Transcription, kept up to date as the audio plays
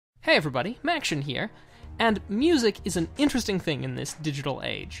Hey everybody, Maction here, and music is an interesting thing in this digital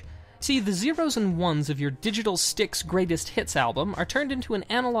age. See, the zeros and ones of your digital stick's greatest hits album are turned into an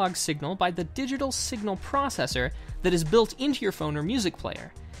analog signal by the digital signal processor that is built into your phone or music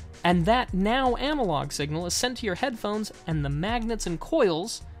player. And that now analog signal is sent to your headphones, and the magnets and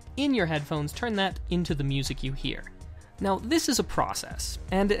coils in your headphones turn that into the music you hear. Now, this is a process,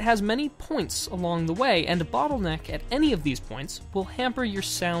 and it has many points along the way, and a bottleneck at any of these points will hamper your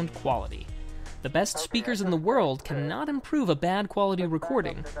sound quality. The best speakers in the world cannot improve a bad quality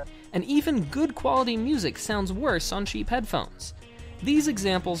recording, and even good quality music sounds worse on cheap headphones. These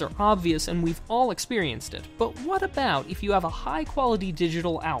examples are obvious and we've all experienced it, but what about if you have a high quality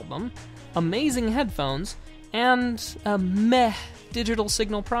digital album, amazing headphones, and a meh digital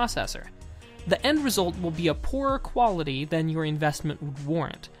signal processor? The end result will be a poorer quality than your investment would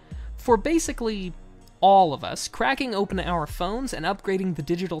warrant. For basically all of us, cracking open our phones and upgrading the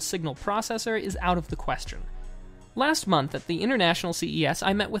digital signal processor is out of the question. Last month at the International CES,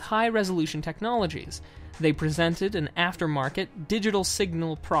 I met with High Resolution Technologies. They presented an aftermarket digital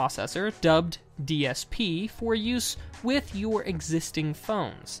signal processor dubbed dSp for use with your existing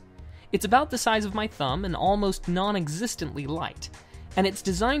phones. It's about the size of my thumb and almost non-existently light, and it's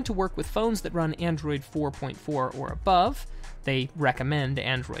designed to work with phones that run Android 4.4 or above. They recommend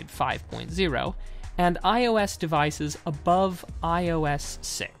Android 5.0, and iOS devices above iOS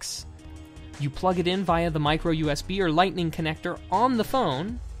 6. You plug it in via the micro USB or Lightning connector on the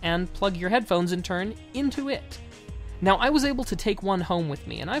phone, and plug your headphones in turn into it. Now, I was able to take one home with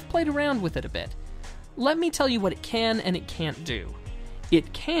me, and I've played around with it a bit. Let me tell you what it can and it can't do.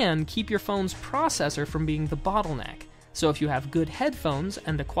 It can keep your phone's processor from being the bottleneck, so if you have good headphones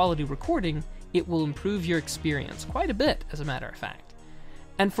and a quality recording, it will improve your experience quite a bit, as a matter of fact.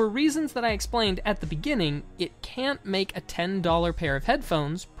 And for reasons that I explained at the beginning, it can't make a $10 pair of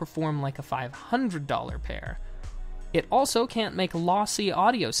headphones perform like a $500 pair. It also can't make lossy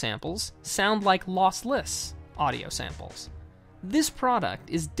audio samples sound like lossless audio samples. This product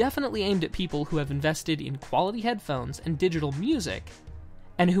is definitely aimed at people who have invested in quality headphones and digital music,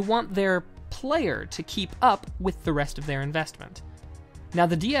 and who want their player to keep up with the rest of their investment. Now,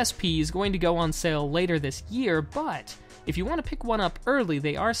 the dSp is going to go on sale later this year, but if you want to pick one up early,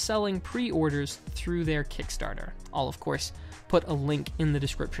 they are selling pre-orders through their Kickstarter. I'll, of course, put a link in the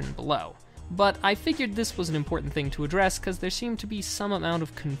description below. But I figured this was an important thing to address because there seemed to be some amount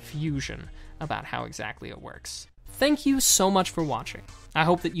of confusion about how exactly it works. Thank you so much for watching. I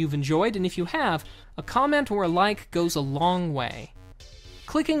hope that you've enjoyed, and if you have, a comment or a like goes a long way.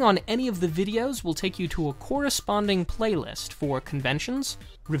 Clicking on any of the videos will take you to a corresponding playlist for conventions,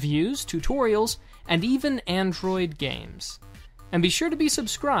 reviews, tutorials, and even Android games. And be sure to be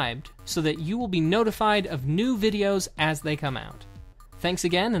subscribed so that you will be notified of new videos as they come out. Thanks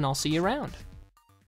again, and I'll see you around.